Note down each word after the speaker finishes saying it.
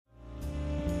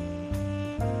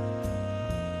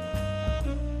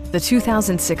the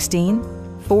 2016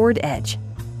 Ford Edge.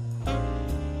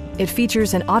 It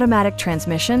features an automatic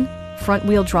transmission,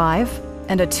 front-wheel drive,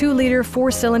 and a 2-liter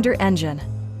 4-cylinder engine.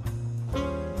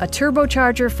 A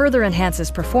turbocharger further enhances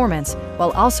performance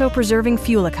while also preserving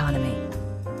fuel economy.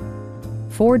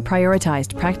 Ford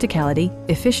prioritized practicality,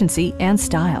 efficiency, and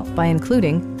style by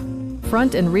including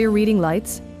front and rear reading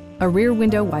lights, a rear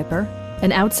window wiper,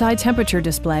 an outside temperature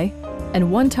display, and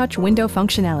one-touch window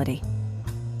functionality.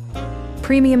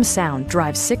 Premium sound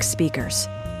drives 6 speakers,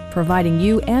 providing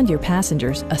you and your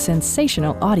passengers a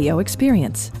sensational audio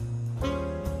experience.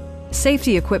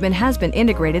 Safety equipment has been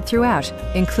integrated throughout,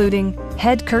 including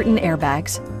head curtain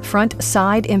airbags, front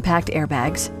side impact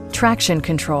airbags, traction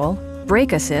control,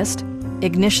 brake assist,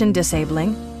 ignition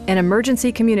disabling, an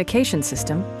emergency communication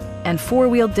system, and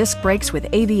 4-wheel disc brakes with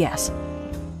ABS.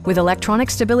 With electronic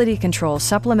stability control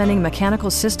supplementing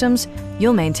mechanical systems,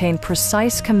 you'll maintain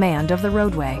precise command of the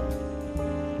roadway.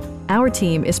 Our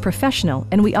team is professional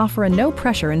and we offer a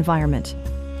no-pressure environment.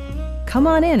 Come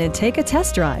on in and take a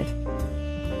test drive.